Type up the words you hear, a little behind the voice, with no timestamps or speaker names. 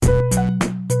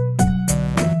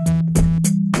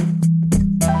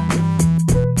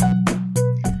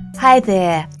Hi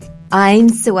there, I'm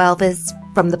Sue Elvis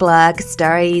from the blog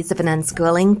Stories of an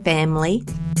Unschooling Family.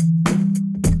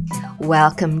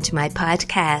 Welcome to my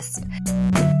podcast.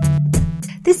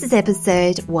 This is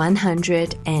episode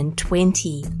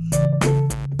 120.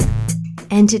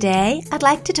 And today I'd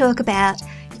like to talk about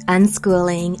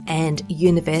unschooling and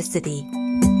university.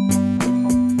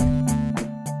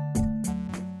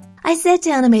 I sat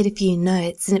down and made a few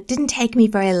notes, and it didn't take me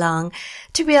very long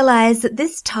to realize that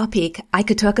this topic, I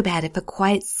could talk about it for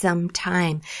quite some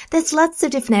time. There's lots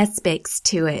of different aspects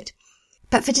to it.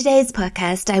 But for today's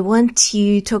podcast, I want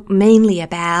to talk mainly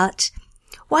about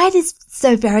why it is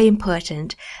so very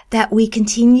important that we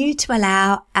continue to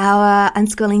allow our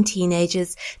unschooling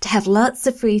teenagers to have lots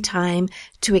of free time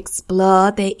to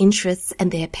explore their interests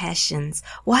and their passions.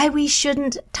 Why we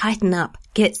shouldn't tighten up,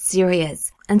 get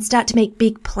serious, and start to make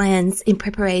big plans in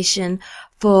preparation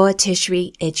for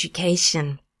tertiary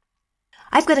education.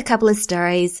 I've got a couple of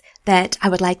stories that I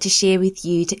would like to share with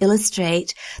you to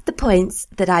illustrate the points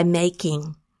that I'm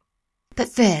making.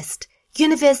 But first,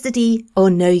 university or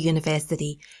no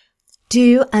university,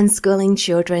 do unschooling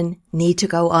children need to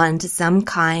go on to some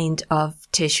kind of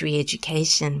tertiary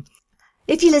education?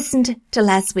 If you listened to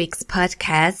last week's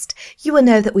podcast, you will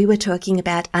know that we were talking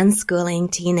about unschooling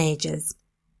teenagers.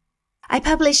 I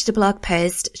published a blog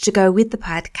post to go with the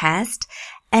podcast,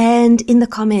 and in the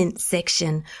comments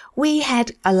section, we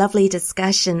had a lovely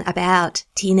discussion about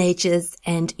teenagers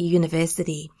and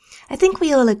university. I think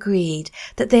we all agreed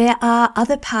that there are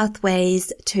other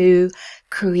pathways to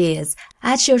careers.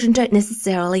 Our children don't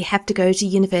necessarily have to go to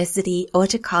university or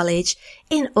to college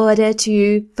in order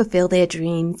to fulfill their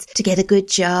dreams, to get a good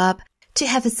job, to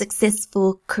have a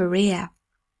successful career.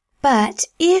 But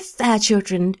if our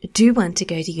children do want to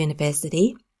go to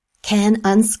university, can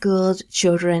unschooled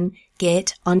children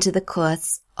get onto the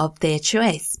course of their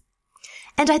choice?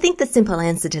 And I think the simple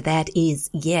answer to that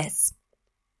is yes.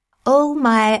 All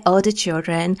my older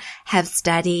children have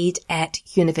studied at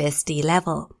university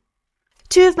level.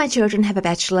 2 of my children have a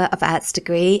Bachelor of Arts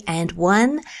degree, and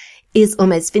 1 is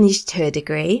almost finished her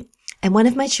degree, and 1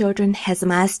 of my children has a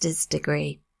master's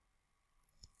degree.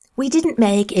 We didn't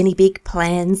make any big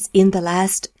plans in the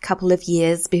last couple of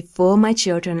years before my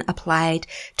children applied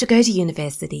to go to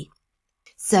university.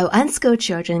 So unschooled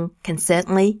children can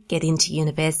certainly get into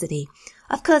university.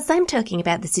 Of course, I'm talking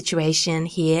about the situation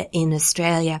here in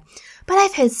Australia, but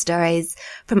I've heard stories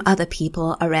from other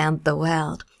people around the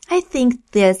world. I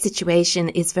think the situation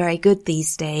is very good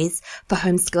these days for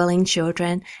homeschooling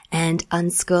children and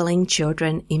unschooling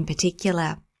children in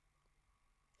particular.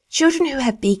 Children who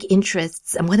have big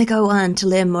interests and want to go on to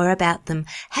learn more about them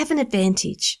have an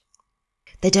advantage.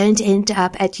 They don't end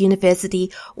up at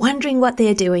university wondering what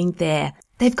they're doing there.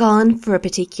 They've gone for a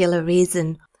particular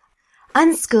reason.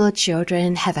 Unschooled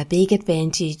children have a big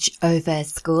advantage over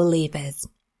school leavers.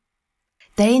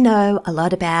 They know a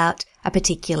lot about a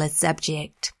particular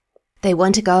subject. They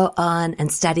want to go on and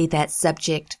study that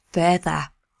subject further.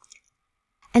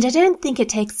 And I don't think it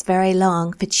takes very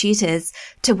long for tutors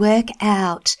to work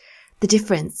out the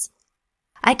difference.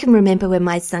 I can remember when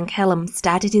my son Callum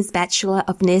started his Bachelor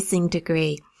of Nursing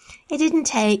degree. It didn't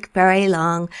take very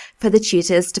long for the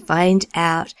tutors to find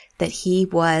out that he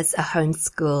was a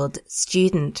homeschooled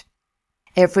student.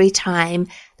 Every time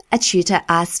a tutor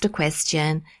asked a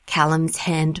question, Callum's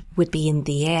hand would be in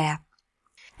the air.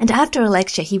 And after a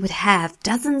lecture, he would have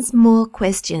dozens more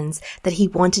questions that he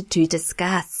wanted to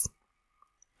discuss.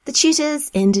 The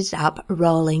tutors ended up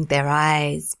rolling their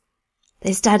eyes.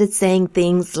 They started saying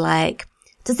things like,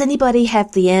 "Does anybody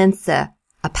have the answer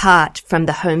apart from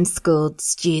the homeschooled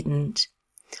student?"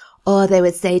 Or they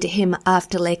would say to him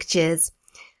after lectures,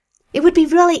 "It would be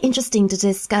really interesting to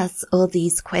discuss all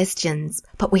these questions,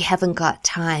 but we haven't got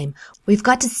time. We've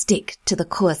got to stick to the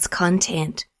course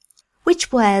content,"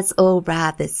 which was all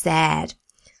rather sad.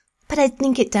 But I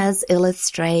think it does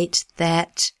illustrate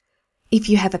that if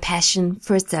you have a passion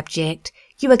for a subject,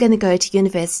 you are going to go to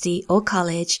university or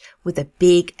college with a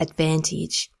big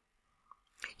advantage.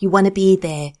 You want to be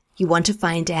there. You want to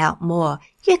find out more.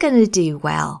 You're going to do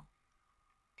well.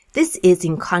 This is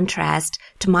in contrast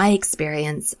to my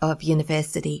experience of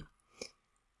university.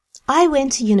 I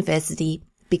went to university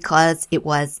because it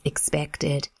was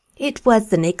expected. It was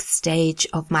the next stage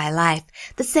of my life,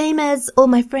 the same as all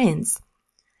my friends.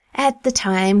 At the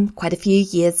time, quite a few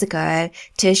years ago,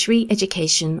 tertiary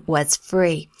education was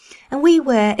free, and we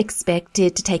were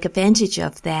expected to take advantage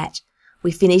of that.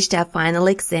 We finished our final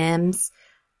exams.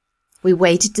 We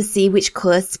waited to see which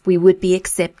course we would be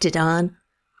accepted on.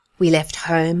 We left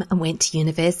home and went to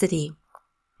university.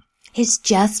 It's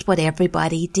just what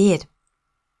everybody did.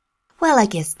 Well, I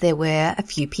guess there were a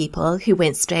few people who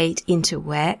went straight into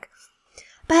work,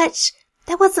 but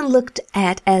that wasn't looked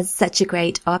at as such a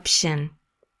great option.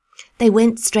 They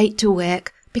went straight to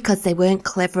work because they weren't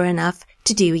clever enough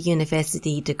to do a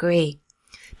university degree.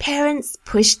 Parents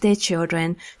pushed their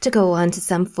children to go on to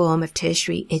some form of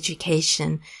tertiary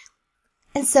education,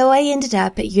 and so I ended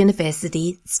up at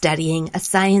university studying a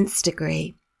science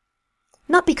degree.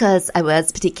 Not because I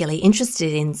was particularly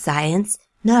interested in science.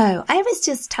 No, I was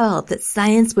just told that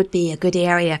science would be a good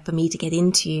area for me to get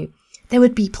into. There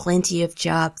would be plenty of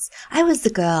jobs. I was a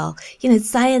girl.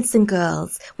 Science and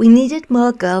girls. We needed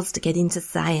more girls to get into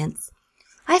science.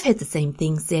 I've heard the same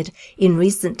thing said in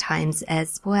recent times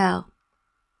as well.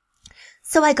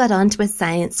 So I got onto a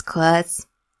science course.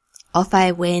 Off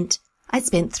I went. I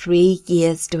spent 3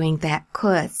 years doing that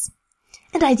course,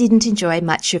 and I didn't enjoy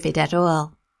much of it at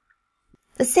all.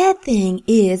 The sad thing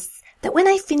is that when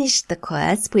I finished the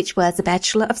course, which was a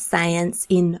Bachelor of Science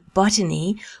in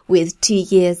Botany with 2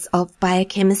 years of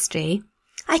biochemistry,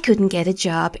 I couldn't get a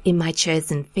job in my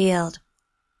chosen field.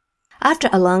 After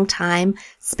a long time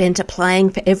spent applying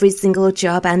for every single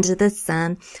job under the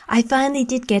sun, I finally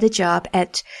did get a job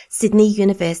at Sydney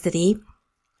University,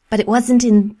 but it wasn't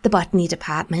in the botany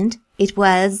department. It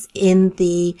was in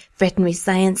the veterinary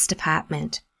science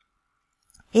department.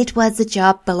 It was a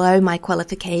job below my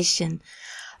qualification.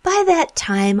 By that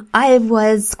time, I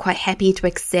was quite happy to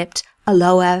accept a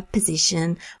lower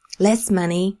position, less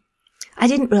money. I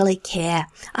didn't really care.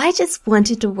 I just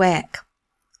wanted to work.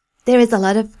 There is a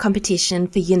lot of competition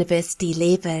for university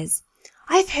leavers.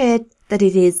 I've heard that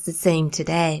it is the same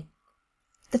today.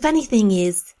 The funny thing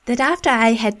is that after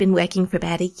I had been working for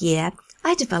about a year,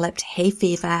 I developed hay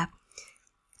fever.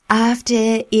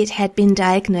 After it had been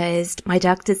diagnosed, my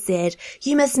doctor said,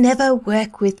 "You must never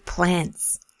work with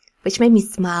plants," which made me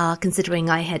smile considering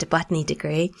I had a botany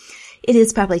degree. It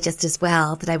is probably just as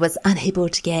well that I was unable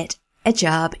to get a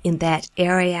job in that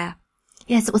area.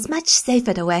 Yes, it was much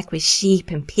safer to work with sheep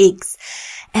and pigs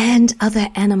and other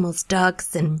animals,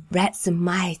 dogs and rats and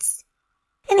mice.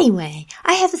 Anyway,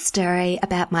 I have a story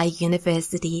about my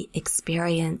university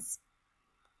experience.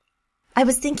 I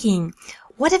was thinking,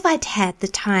 what if I'd had the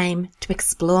time to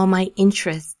explore my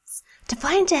interests, to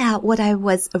find out what I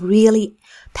was really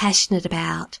passionate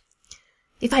about?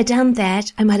 If I'd done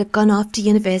that, I might have gone off to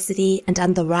university and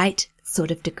done the right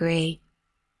sort of degree.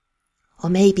 Or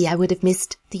maybe I would have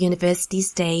missed the university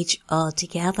stage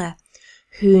altogether.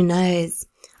 Who knows?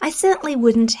 I certainly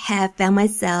wouldn't have found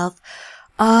myself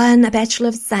on a Bachelor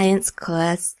of Science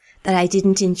course that I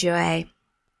didn't enjoy.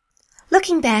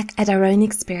 Looking back at our own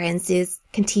experiences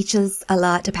can teach us a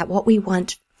lot about what we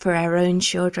want for our own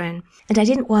children, and I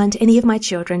didn't want any of my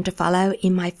children to follow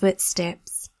in my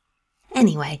footsteps.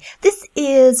 Anyway, this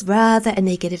is rather a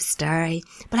negative story,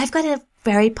 but I've got a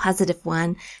very positive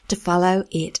one to follow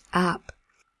it up.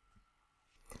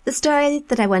 The story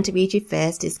that I want to read you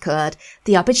first is called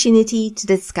The Opportunity to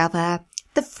Discover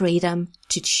the Freedom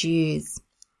to Choose.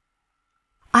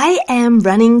 I am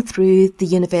running through the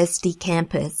university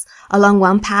campus, along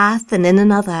one path and then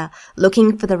another,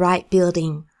 looking for the right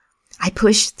building. I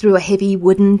push through a heavy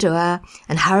wooden door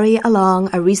and hurry along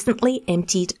a recently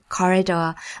emptied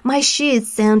corridor, my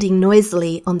shoes sounding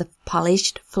noisily on the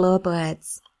polished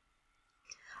floorboards.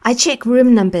 I check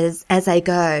room numbers as I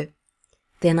go.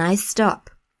 Then I stop.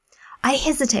 I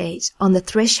hesitate on the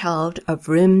threshold of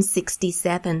room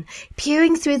 67,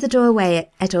 peering through the doorway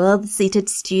at all the seated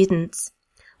students.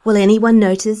 Will anyone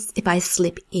notice if I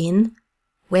slip in?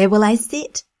 Where will I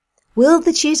sit? Will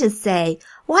the tutors say,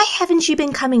 "Why haven't you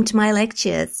been coming to my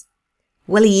lectures?"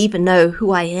 Will he even know who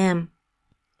I am?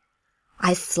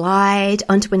 I slide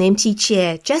onto an empty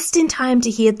chair just in time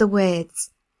to hear the words,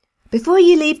 "Before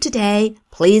you leave today,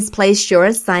 please place your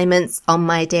assignments on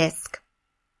my desk."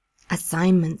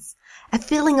 Assignments. A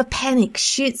feeling of panic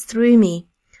shoots through me.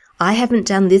 I haven't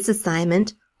done this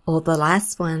assignment or the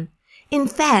last one. In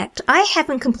fact, I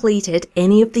haven't completed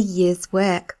any of the year's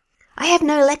work. I have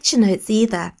no lecture notes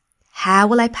either. How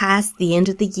will I pass the end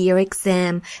of the year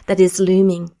exam that is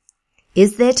looming?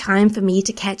 Is there time for me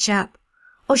to catch up?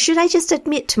 Or should I just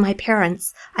admit to my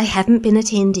parents I haven't been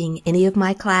attending any of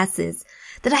my classes,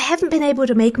 that I haven't been able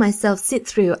to make myself sit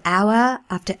through hour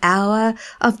after hour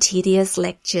of tedious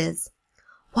lectures?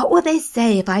 What will they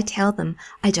say if I tell them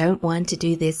I don't want to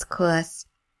do this course?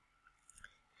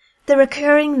 The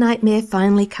recurring nightmare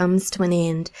finally comes to an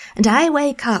end, and I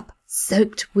wake up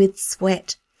soaked with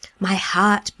sweat, my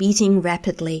heart beating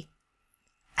rapidly.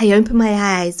 I open my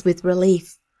eyes with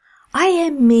relief. I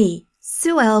am me,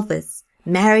 Sue Elvis,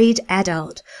 married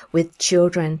adult with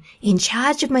children, in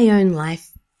charge of my own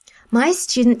life. My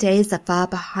student days are far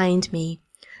behind me.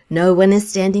 No one is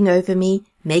standing over me,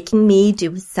 making me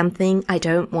do something I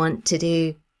don't want to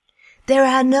do. There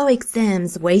are no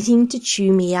exams waiting to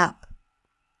chew me up.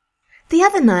 The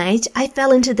other night I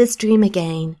fell into this dream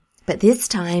again, but this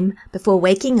time, before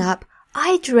waking up,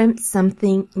 I dreamt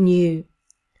something new.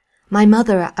 My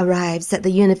mother arrives at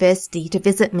the university to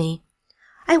visit me.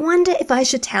 I wonder if I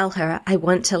should tell her I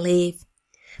want to leave,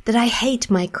 that I hate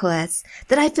my course,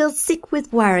 that I feel sick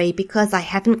with worry because I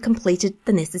haven't completed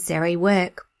the necessary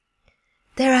work.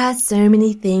 There are so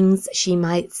many things she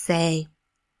might say.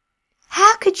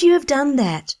 How could you have done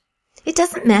that? It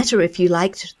doesn't matter if you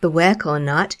liked the work or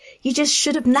not. You just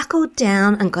should have knuckled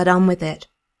down and got on with it.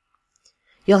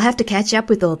 You'll have to catch up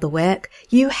with all the work.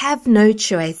 You have no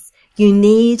choice. You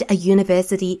need a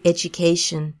university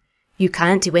education. You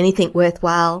can't do anything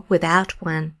worthwhile without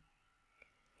one.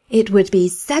 It would be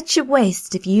such a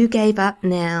waste if you gave up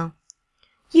now.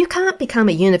 You can't become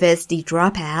a university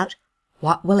dropout.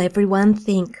 What will everyone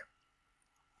think?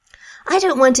 I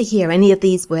don't want to hear any of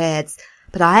these words,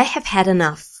 but I have had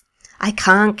enough. I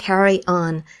can't carry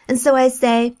on, and so I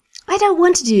say, I don't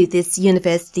want to do this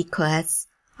university course.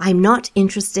 I'm not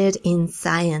interested in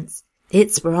science.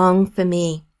 It's wrong for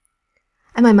me.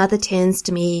 And my mother turns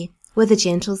to me with a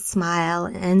gentle smile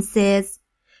and says,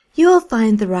 You'll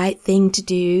find the right thing to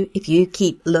do if you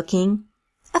keep looking.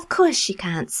 Of course you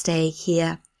can't stay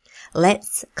here.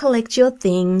 Let's collect your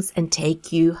things and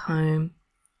take you home.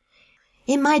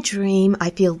 In my dream,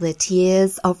 I feel the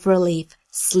tears of relief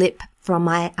slip from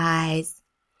my eyes.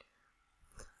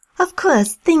 Of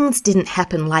course, things didn't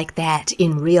happen like that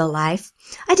in real life.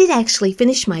 I did actually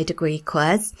finish my degree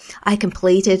course. I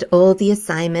completed all the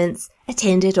assignments,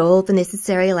 attended all the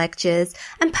necessary lectures,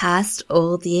 and passed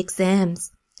all the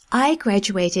exams. I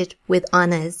graduated with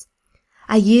honours.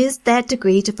 I used that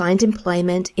degree to find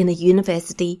employment in a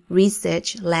university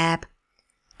research lab.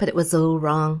 But it was all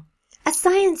wrong. A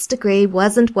science degree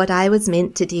wasn't what I was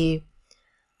meant to do.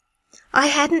 I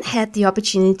hadn't had the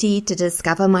opportunity to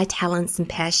discover my talents and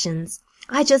passions.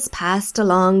 I just passed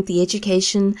along the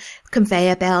education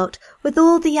conveyor belt with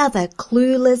all the other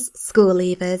clueless school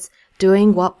leavers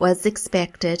doing what was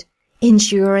expected,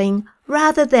 enduring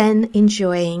rather than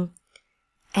enjoying.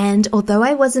 And although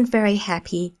I wasn't very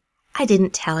happy, I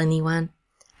didn't tell anyone.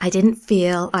 I didn't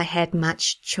feel I had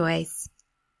much choice.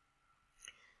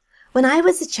 When I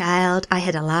was a child, I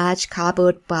had a large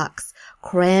cardboard box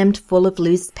crammed full of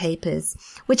loose papers,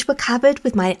 which were covered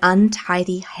with my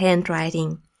untidy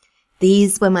handwriting.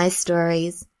 These were my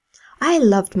stories. I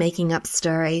loved making up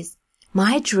stories.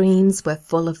 My dreams were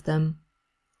full of them.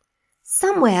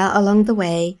 Somewhere along the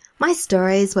way, my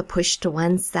stories were pushed to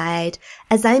one side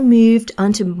as I moved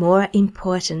on to more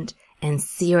important and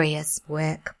serious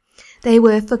work. They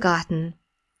were forgotten.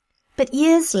 But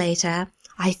years later,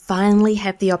 I finally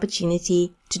have the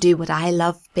opportunity to do what I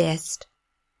love best.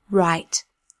 Write.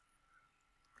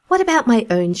 What about my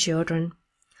own children?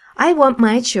 I want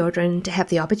my children to have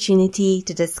the opportunity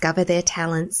to discover their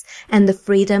talents and the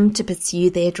freedom to pursue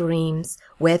their dreams,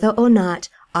 whether or not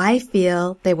I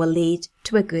feel they will lead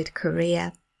to a good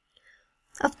career.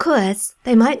 Of course,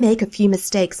 they might make a few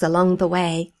mistakes along the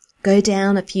way, go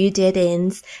down a few dead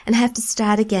ends and have to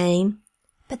start again,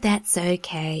 but that's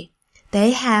okay.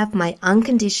 They have my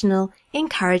unconditional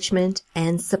encouragement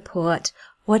and support,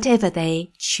 whatever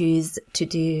they choose to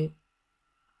do.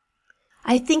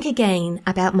 I think again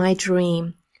about my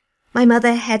dream. My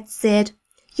mother had said,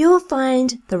 You'll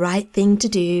find the right thing to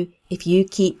do if you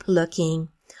keep looking.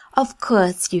 Of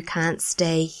course you can't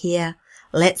stay here.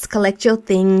 Let's collect your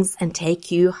things and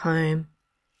take you home.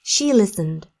 She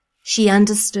listened. She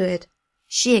understood.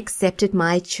 She accepted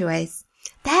my choice.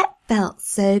 That felt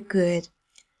so good.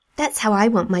 That's how I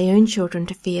want my own children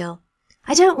to feel.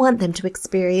 I don't want them to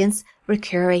experience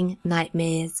recurring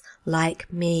nightmares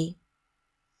like me.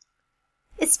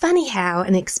 It's funny how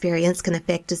an experience can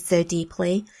affect us so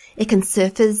deeply. It can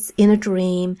surface in a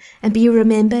dream and be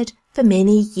remembered for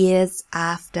many years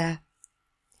after.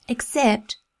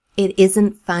 Except it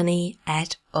isn't funny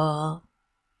at all.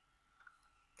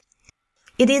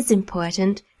 It is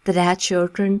important that our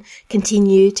children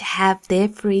continue to have their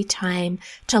free time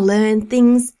to learn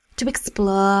things, to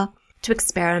explore, to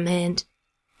experiment,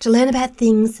 to learn about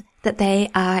things that they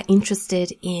are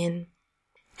interested in.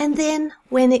 And then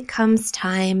when it comes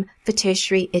time for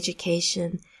tertiary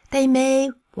education, they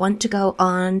may want to go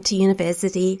on to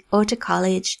university or to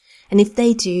college, and if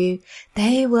they do,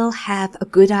 they will have a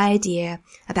good idea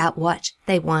about what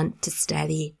they want to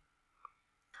study.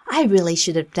 I really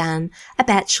should have done a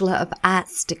Bachelor of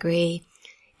Arts degree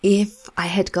if I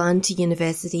had gone to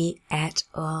university at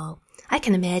all. I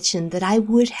can imagine that I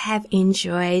would have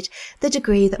enjoyed the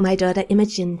degree that my daughter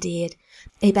Imogen did,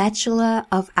 a Bachelor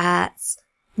of Arts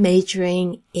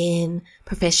majoring in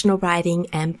professional writing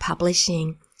and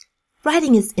publishing.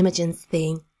 Writing is Imogen's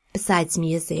thing, besides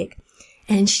music,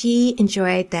 and she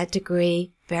enjoyed that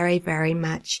degree very, very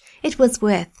much. It was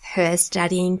worth her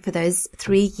studying for those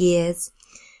 3 years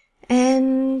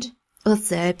and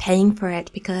also paying for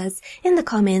it, because in the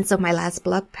comments of my last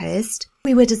blog post,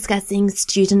 we were discussing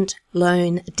student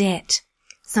loan debt.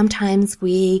 Sometimes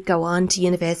we go on to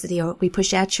university or we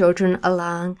push our children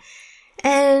along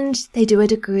and they do a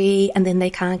degree and then they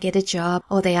can't get a job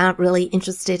or they aren't really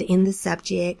interested in the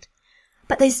subject,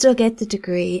 but they still get the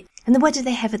degree. And then what do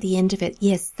they have at the end of it?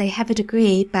 Yes, they have a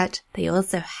degree, but they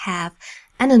also have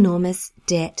an enormous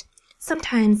debt.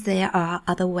 Sometimes there are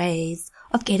other ways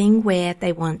of getting where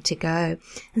they want to go.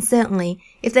 And certainly,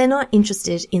 if they're not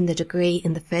interested in the degree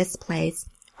in the first place,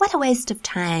 what a waste of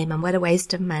time and what a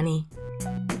waste of money.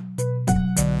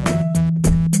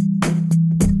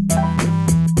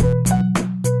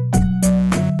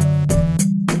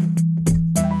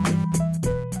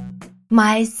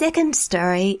 My second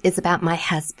story is about my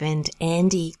husband,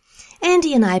 Andy.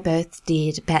 Andy and I both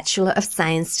did Bachelor of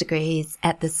Science degrees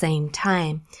at the same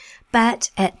time,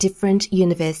 but at different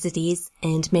universities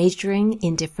and majoring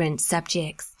in different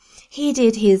subjects. He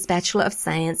did his Bachelor of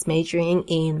Science majoring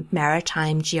in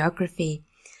maritime geography.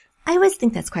 I always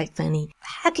think that's quite funny.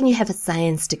 How can you have a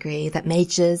science degree that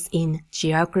majors in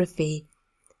geography?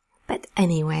 But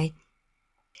anyway,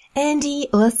 Andy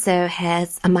also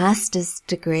has a master's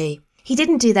degree. He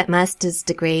didn't do that master's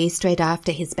degree straight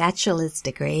after his bachelor's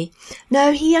degree.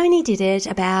 No, he only did it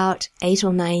about 8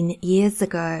 or 9 years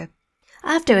ago.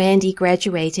 After Andy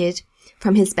graduated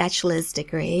from his bachelor's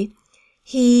degree,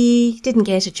 he didn't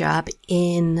get a job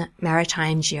in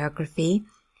maritime geography.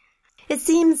 It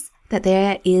seems that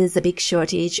there is a big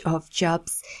shortage of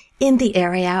jobs in the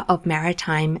area of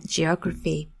maritime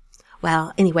geography.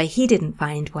 Well, anyway, he didn't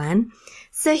find one,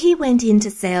 so he went into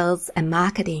sales and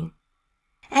marketing.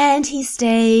 And he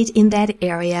stayed in that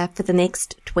area for the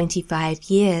next 25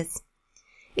 years.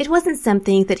 It wasn't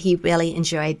something that he really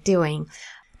enjoyed doing,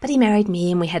 but he married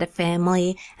me and we had a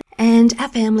family, and our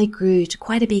family grew to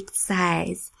quite a big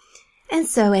size. And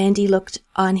so Andy looked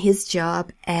on his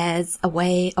job as a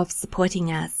way of supporting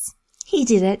us. He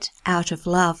did it out of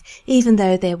love, even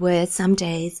though there were some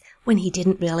days when he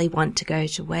didn't really want to go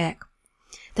to work.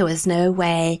 There was no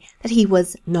way that he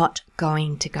was not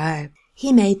going to go.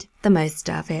 He made the most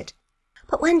of it.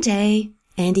 But one day,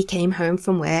 Andy came home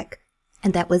from work,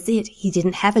 and that was it. He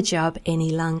didn't have a job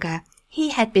any longer. He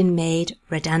had been made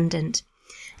redundant.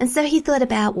 And so he thought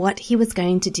about what he was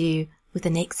going to do with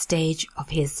the next stage of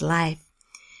his life.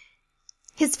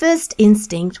 His first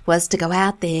instinct was to go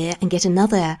out there and get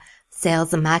another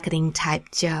sales and marketing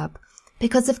type job,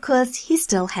 because of course he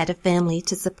still had a family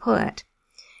to support.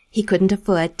 He couldn't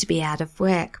afford to be out of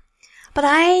work. But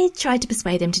I tried to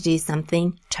persuade him to do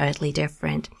something totally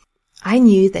different. I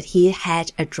knew that he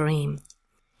had a dream.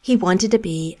 He wanted to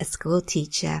be a school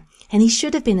teacher, and he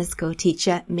should have been a school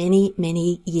teacher many,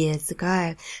 many years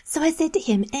ago. So I said to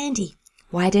him, Andy,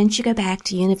 why don't you go back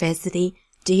to university,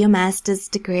 do your master's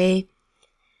degree,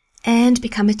 and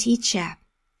become a teacher?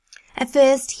 At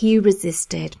first, he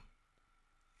resisted.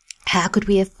 How could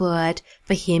we afford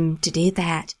for him to do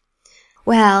that?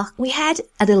 Well, we had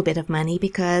a little bit of money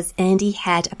because Andy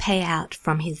had a payout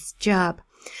from his job,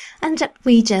 and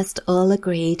we just all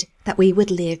agreed that we would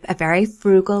live a very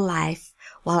frugal life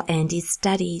while Andy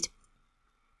studied.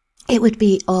 It would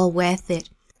be all worth it.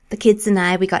 The kids and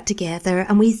I, we got together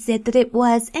and we said that it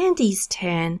was Andy's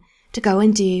turn to go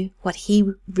and do what he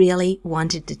really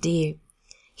wanted to do.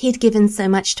 He'd given so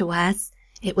much to us.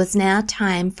 It was now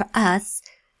time for us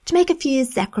to make a few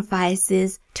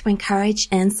sacrifices to encourage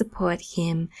and support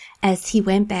him as he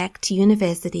went back to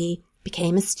university,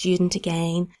 became a student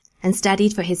again, and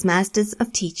studied for his Masters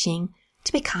of Teaching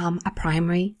to become a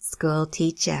primary school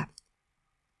teacher.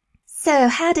 So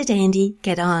how did Andy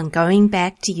get on going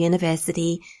back to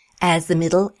university as a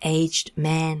middle-aged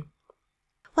man?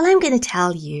 Well, I'm going to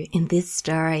tell you in this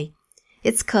story.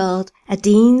 It's called A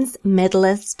Dean's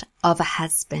Medalist of a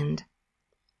Husband.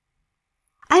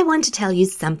 I want to tell you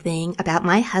something about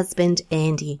my husband,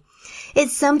 Andy.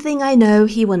 It's something I know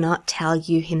he will not tell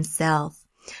you himself.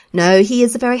 No, he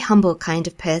is a very humble kind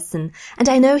of person, and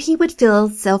I know he would feel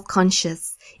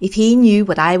self-conscious if he knew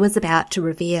what I was about to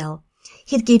reveal.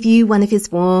 He'd give you one of his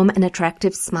warm and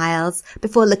attractive smiles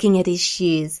before looking at his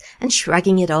shoes and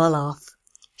shrugging it all off.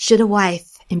 Should a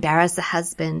wife embarrass a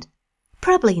husband?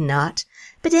 Probably not,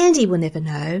 but Andy will never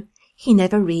know. He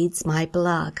never reads my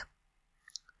blog.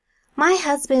 My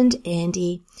husband,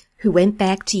 Andy, who went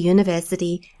back to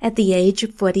university at the age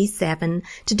of 47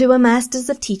 to do a Masters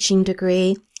of Teaching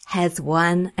degree, has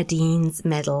won a Dean's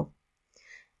Medal.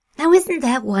 Now isn't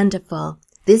that wonderful?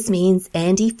 This means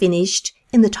Andy finished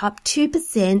in the top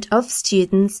 2% of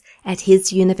students at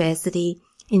his university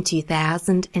in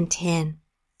 2010.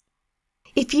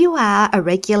 If you are a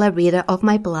regular reader of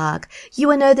my blog, you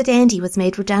will know that Andy was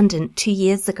made redundant 2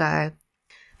 years ago.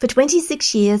 For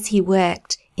 26 years he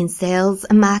worked in sales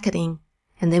and marketing,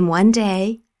 and then one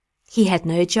day he had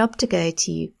no job to go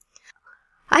to.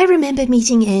 I remember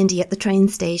meeting Andy at the train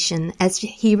station as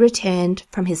he returned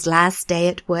from his last day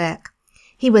at work.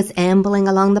 He was ambling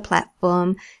along the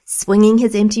platform, swinging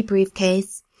his empty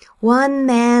briefcase, one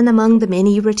man among the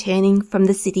many returning from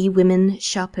the city women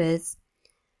shoppers.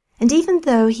 And even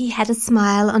though he had a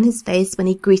smile on his face when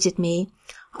he greeted me,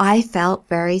 I felt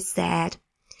very sad.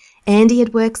 Andy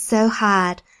had worked so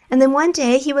hard, and then one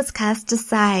day he was cast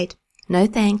aside. No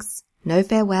thanks, no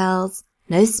farewells,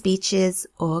 no speeches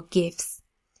or gifts.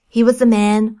 He was a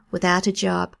man without a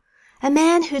job, a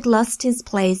man who'd lost his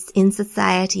place in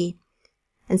society.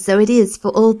 And so it is for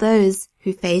all those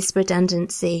who face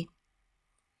redundancy.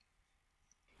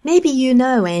 Maybe you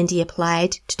know Andy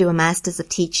applied to do a Masters of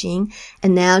Teaching,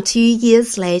 and now 2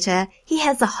 years later he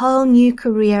has a whole new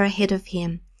career ahead of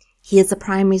him. He is a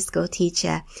primary school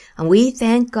teacher, and we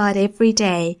thank God every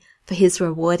day for his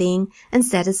rewarding and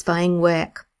satisfying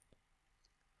work.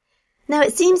 Now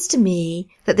it seems to me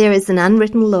that there is an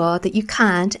unwritten law that you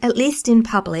can't, at least in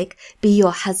public, be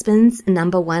your husband's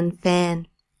 #1 fan.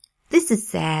 This is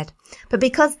sad, but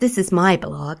because this is my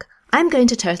blog, I'm going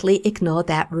to totally ignore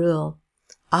that rule.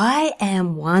 I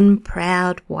am one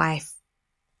proud wife.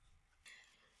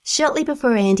 Shortly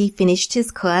before Andy finished his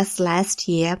course last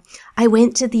year, I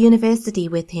went to the university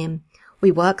with him.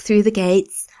 We walked through the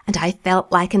gates, and I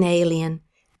felt like an alien.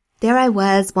 There I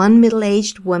was, one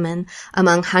middle-aged woman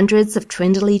among hundreds of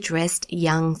trendily dressed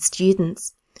young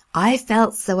students. I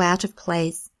felt so out of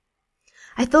place.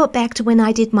 I thought back to when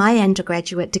I did my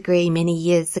undergraduate degree many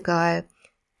years ago.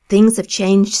 Things have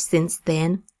changed since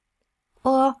then.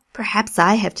 Or perhaps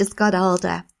I have just got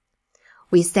older.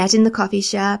 We sat in the coffee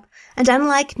shop, and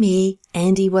unlike me,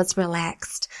 Andy was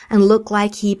relaxed and looked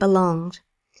like he belonged.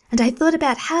 And I thought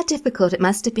about how difficult it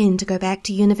must have been to go back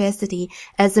to university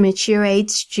as a mature-age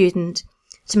student,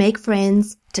 to make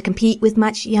friends, to compete with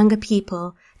much younger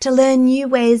people, to learn new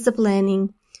ways of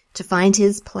learning, to find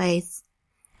his place,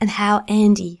 and how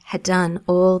Andy had done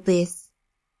all this.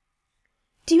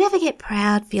 Do you ever get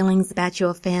proud feelings about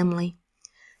your family?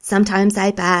 Sometimes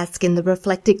I bask in the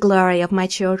reflected glory of my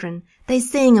children. They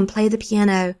sing and play the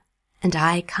piano, and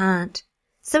I can't.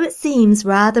 So it seems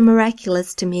rather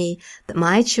miraculous to me that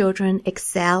my children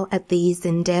excel at these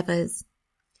endeavours.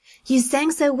 You sang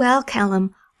so well,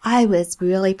 Callum. I was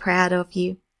really proud of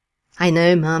you. I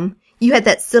know, Mum. You had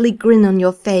that silly grin on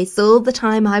your face all the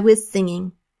time I was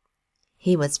singing.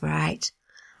 He was right.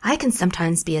 I can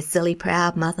sometimes be a silly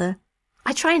proud mother.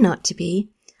 I try not to be.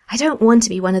 I don't want to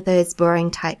be one of those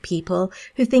boring type people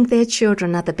who think their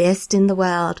children are the best in the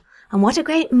world, and what a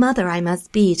great mother I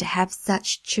must be to have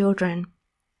such children.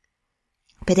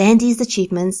 But Andy's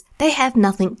achievements, they have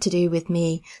nothing to do with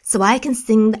me, so I can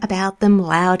sing about them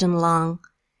loud and long.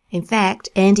 In fact,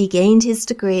 Andy gained his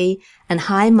degree and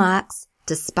high marks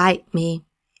despite me.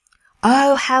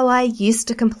 Oh, how I used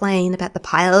to complain about the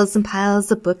piles and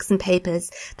piles of books and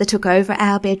papers that took over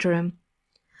our bedroom.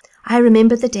 I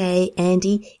remember the day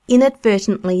Andy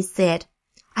inadvertently said,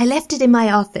 "I left it in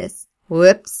my office."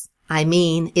 Whoops, I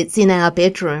mean, it's in our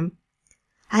bedroom.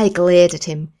 I glared at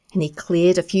him, and he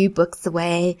cleared a few books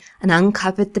away and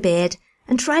uncovered the bed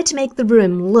and tried to make the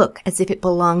room look as if it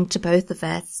belonged to both of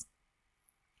us.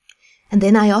 And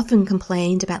then I often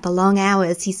complained about the long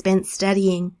hours he spent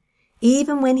studying.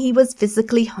 Even when he was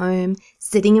physically home,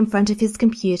 sitting in front of his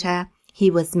computer, he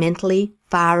was mentally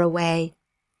far away.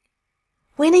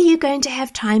 "When are you going to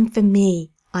have time for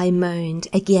me?" I moaned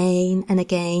again and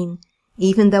again,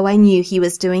 even though I knew he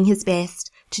was doing his best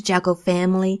to juggle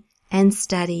family and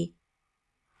study.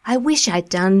 I wish I'd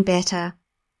done better.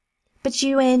 But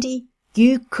you, Andy,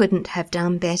 you couldn't have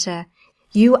done better.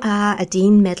 You are a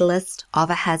Dean Medalist of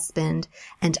a husband,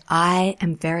 and I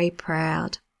am very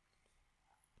proud.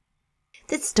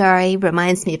 This story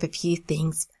reminds me of a few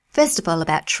things. First of all,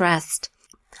 about trust.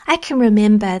 I can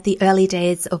remember the early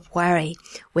days of worry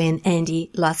when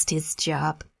Andy lost his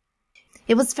job.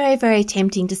 It was very, very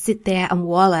tempting to sit there and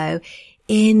wallow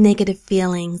in negative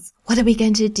feelings. What are we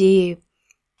going to do?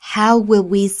 How will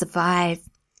we survive?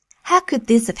 How could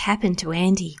this have happened to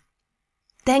Andy?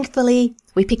 Thankfully,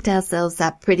 We picked ourselves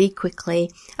up pretty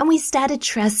quickly and we started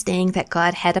trusting that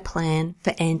God had a plan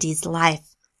for Andy's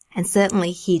life. And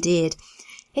certainly he did.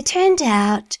 It turned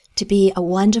out to be a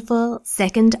wonderful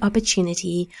second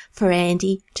opportunity for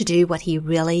Andy to do what he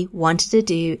really wanted to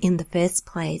do in the first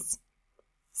place.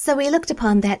 So we looked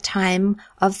upon that time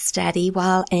of study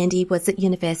while Andy was at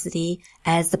university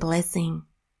as a blessing.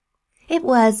 It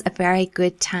was a very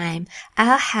good time.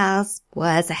 Our house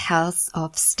was a house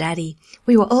of study.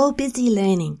 We were all busy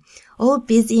learning, all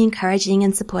busy encouraging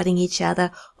and supporting each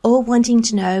other, all wanting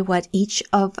to know what each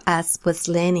of us was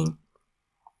learning.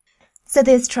 So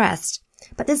there's trust.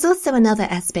 But there's also another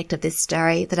aspect of this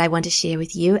story that I want to share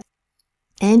with you.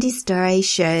 Andy's story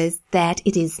shows that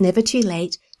it is never too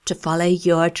late to follow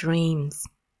your dreams.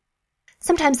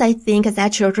 Sometimes I think as our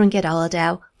children get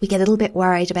older, we get a little bit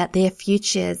worried about their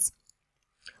futures.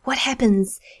 What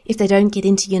happens if they don't get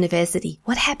into university?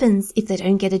 What happens if they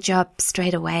don't get a job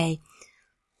straight away?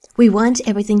 We want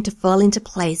everything to fall into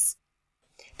place.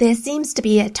 There seems to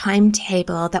be a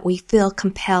timetable that we feel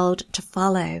compelled to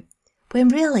follow, when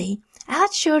really, our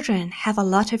children have a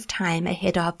lot of time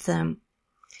ahead of them.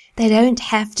 They don't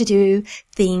have to do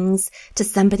things to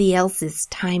somebody else's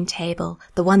timetable,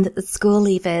 the one that the school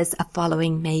leavers are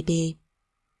following maybe.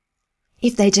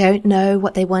 If they don't know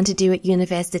what they want to do at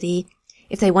university,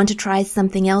 if they want to try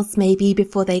something else maybe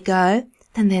before they go,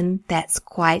 then that's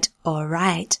quite all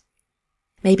right.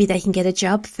 Maybe they can get a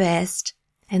job first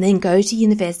and then go to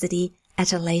university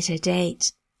at a later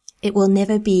date. It will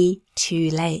never be too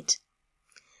late.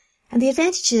 And the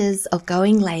advantages of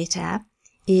going later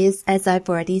is, as I've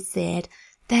already said,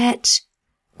 that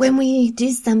when we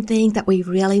do something that we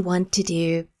really want to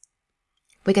do,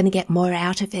 we're going to get more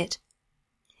out of it.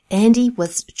 Andy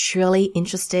was truly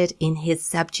interested in his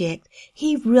subject.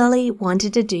 He really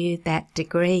wanted to do that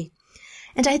degree.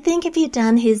 And I think if he'd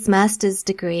done his master's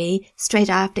degree straight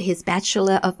after his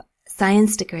Bachelor of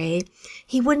Science degree,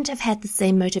 he wouldn't have had the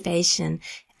same motivation.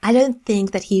 I don't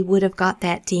think that he would have got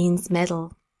that Dean's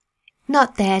Medal.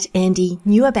 Not that Andy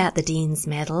knew about the Dean's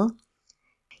Medal.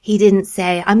 He didn't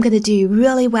say, I'm going to do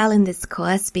really well in this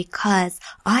course because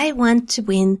I want to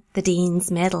win the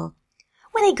Dean's Medal.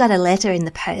 When he got a letter in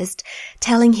the post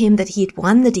telling him that he'd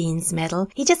won the Dean's Medal,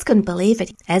 he just couldn't believe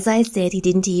it. As I said, he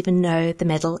didn't even know the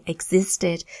medal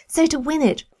existed. So to win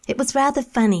it, it was rather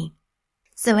funny.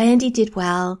 So Andy did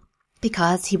well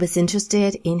because he was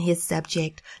interested in his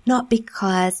subject, not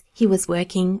because he was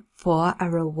working for a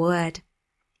reward.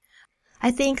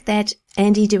 I think that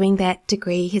Andy doing that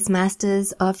degree, his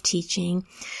Masters of Teaching,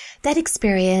 that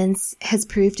experience has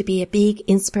proved to be a big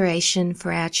inspiration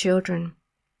for our children.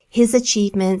 His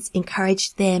achievements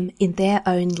encouraged them in their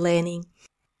own learning.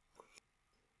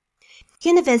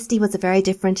 University was a very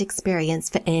different experience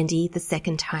for Andy the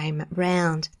second time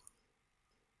round.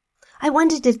 I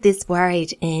wondered if this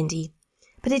worried Andy,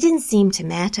 but it didn't seem to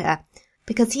matter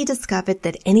because he discovered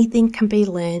that anything can be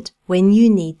learnt when you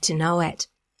need to know it,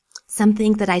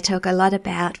 something that I talk a lot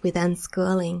about with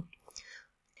unschooling.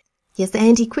 Yes,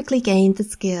 Andy quickly gained the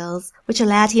skills which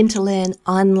allowed him to learn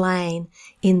online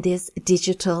in this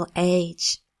digital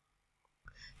age.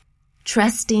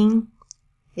 Trusting,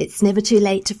 it's never too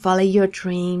late to follow your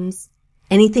dreams.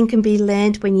 Anything can be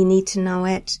learned when you need to know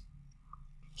it.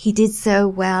 He did so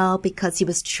well because he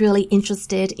was truly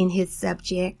interested in his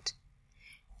subject.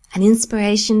 An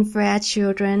inspiration for our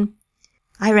children.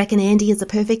 I reckon Andy is a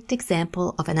perfect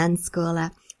example of an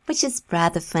unschooler, which is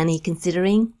rather funny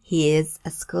considering he is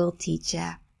a school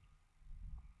teacher.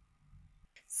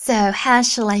 So how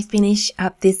shall I finish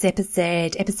up this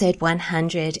episode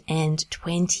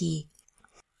 120?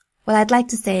 Well, I'd like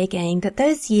to say again that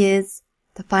those years,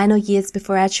 the final years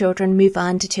before our children move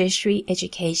on to tertiary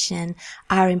education,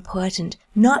 are important,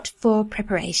 not for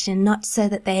preparation, not so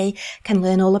that they can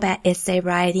learn all about essay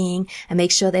writing and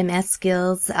make sure their math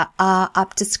skills are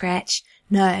up to scratch.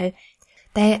 No,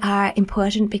 they are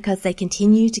important because they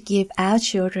continue to give our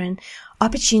children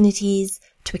opportunities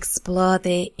to explore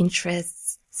their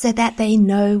interests so that they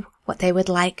know what they would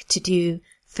like to do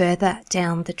further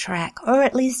down the track, or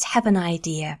at least have an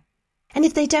idea. And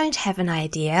if they don't have an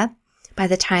idea, by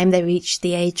the time they reach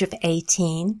the age of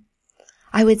 18,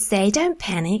 I would say don't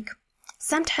panic.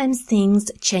 Sometimes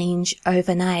things change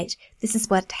overnight. This is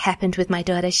what happened with my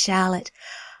daughter Charlotte.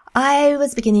 I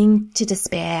was beginning to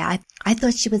despair. I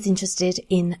thought she was interested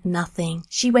in nothing.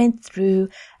 She went through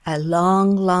a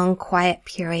long, quiet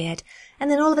period. And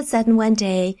then all of a sudden one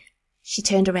day, she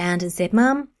turned around and said,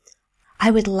 Mum,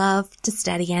 I would love to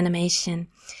study animation.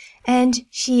 And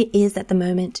she is at the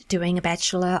moment doing a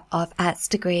Bachelor of Arts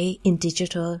degree in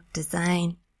digital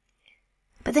design.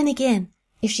 But then again,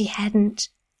 if she hadn't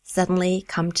suddenly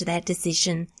come to that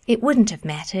decision, it wouldn't have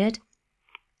mattered.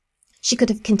 She could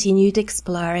have continued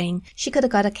exploring. She could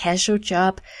have got a casual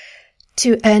job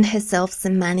to earn herself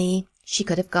some money. She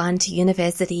could have gone to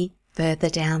university further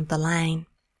down the line.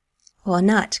 Or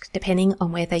not, depending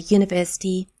on whether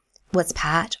university was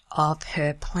part of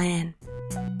her plan.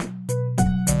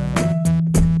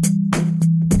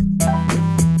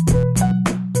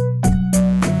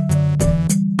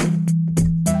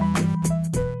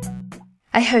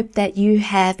 I hope that you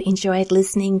have enjoyed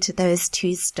listening to those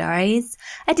two stories.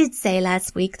 I did say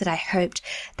last week that I hoped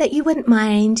that you wouldn't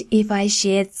mind if I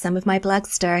shared some of my blog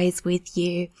stories with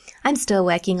you. I'm still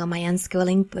working on my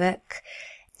unschooling book,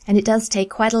 and it does take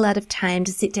quite a lot of time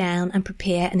to sit down and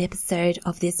prepare an episode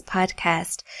of this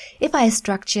podcast. If I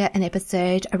structure an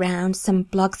episode around some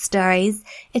blog stories,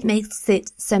 it makes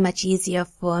it so much easier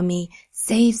for me,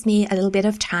 saves me a little bit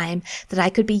of time that I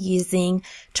could be using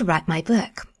to write my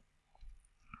book.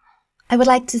 I would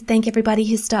like to thank everybody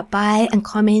who stopped by and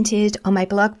commented on my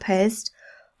blog post,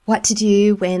 What to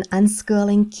Do When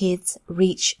Unschooling Kids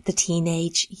Reach the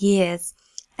Teenage Years.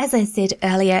 As I said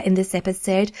earlier in this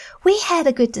episode, we had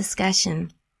a good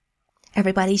discussion.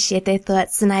 Everybody shared their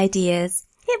thoughts and ideas.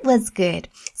 It was good.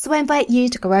 So I invite you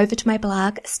to go over to my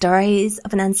blog, Stories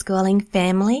of an Unschooling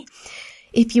Family.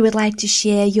 If you would like to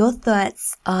share your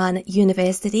thoughts on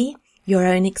university, your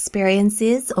own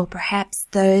experiences, or perhaps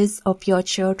those of your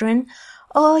children,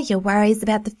 or your worries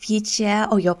about the future,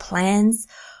 or your plans,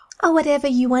 or whatever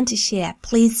you want to share,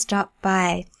 please stop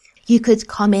by. You could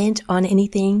comment on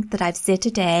anything that I've said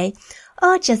today,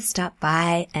 or just stop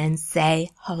by and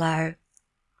say hello.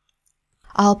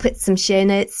 I'll put some show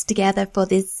notes together for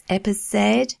this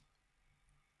episode.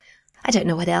 I don't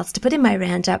know what else to put in my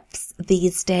roundups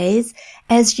these days,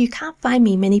 as you can't find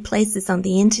me many places on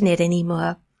the internet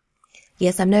anymore.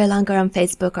 Yes, I'm no longer on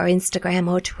Facebook or Instagram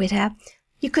or Twitter.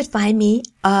 You could find me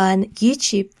on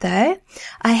YouTube though.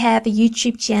 I have a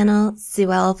YouTube channel, Sue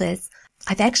Elvis.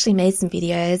 I've actually made some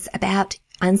videos about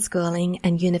unschooling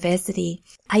and university.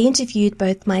 I interviewed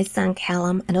both my son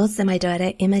Callum and also my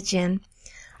daughter Imogen.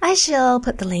 I shall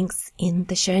put the links in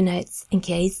the show notes in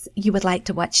case you would like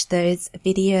to watch those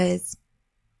videos.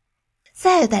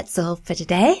 So that's all for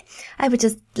today. I would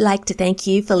just like to thank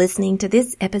you for listening to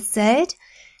this episode.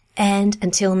 And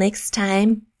until next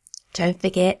time, don't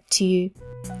forget to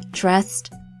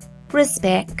trust,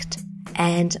 respect,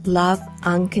 and love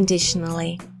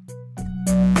unconditionally.